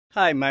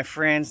Hi my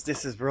friends,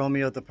 this is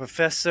Romeo the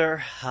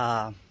Professor.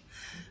 I'm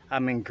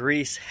in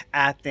Greece,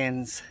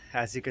 Athens,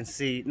 as you can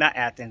see, not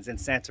Athens, in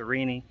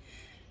Santorini,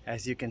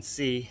 as you can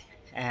see,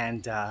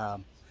 and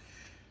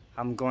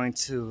I'm going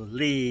to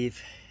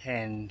leave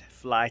and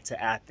fly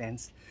to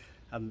Athens.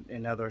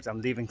 In other words,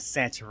 I'm leaving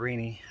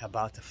Santorini,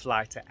 about to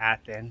fly to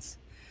Athens,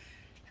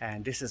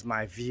 and this is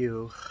my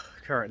view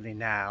currently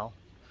now.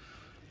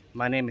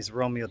 My name is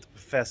Romeo the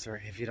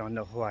Professor, if you don't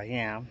know who I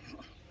am.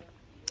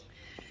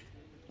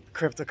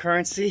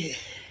 Cryptocurrency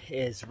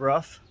is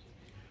rough,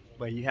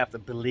 but you have to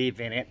believe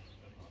in it.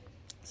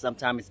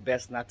 Sometimes it's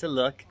best not to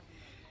look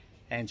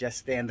and just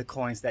stay in the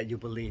coins that you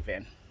believe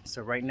in.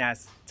 So right now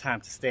it's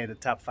time to stay in the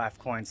top 5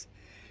 coins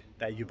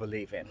that you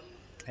believe in.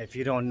 If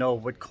you don't know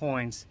what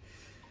coins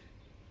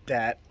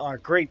that are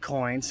great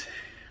coins,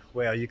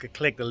 well, you could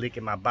click the link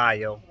in my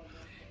bio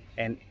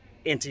and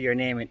enter your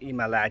name and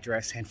email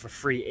address, and for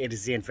free A to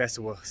Z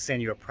Investor will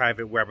send you a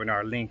private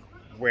webinar link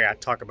where I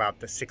talk about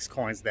the 6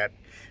 coins that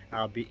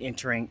I'll be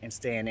entering and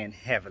staying in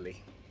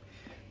heavily.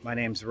 My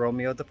name is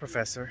Romeo the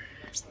Professor.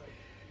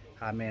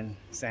 I'm in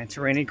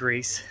Santorini,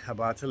 Greece,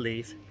 about to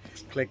leave.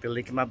 Click the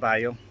link in my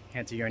bio,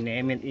 enter your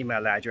name and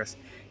email address,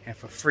 and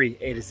for free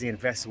A to Z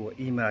Investor will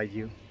email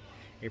you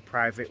a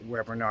private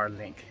webinar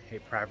link.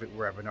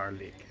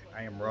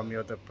 I am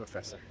Romeo the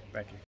Professor. Thank you.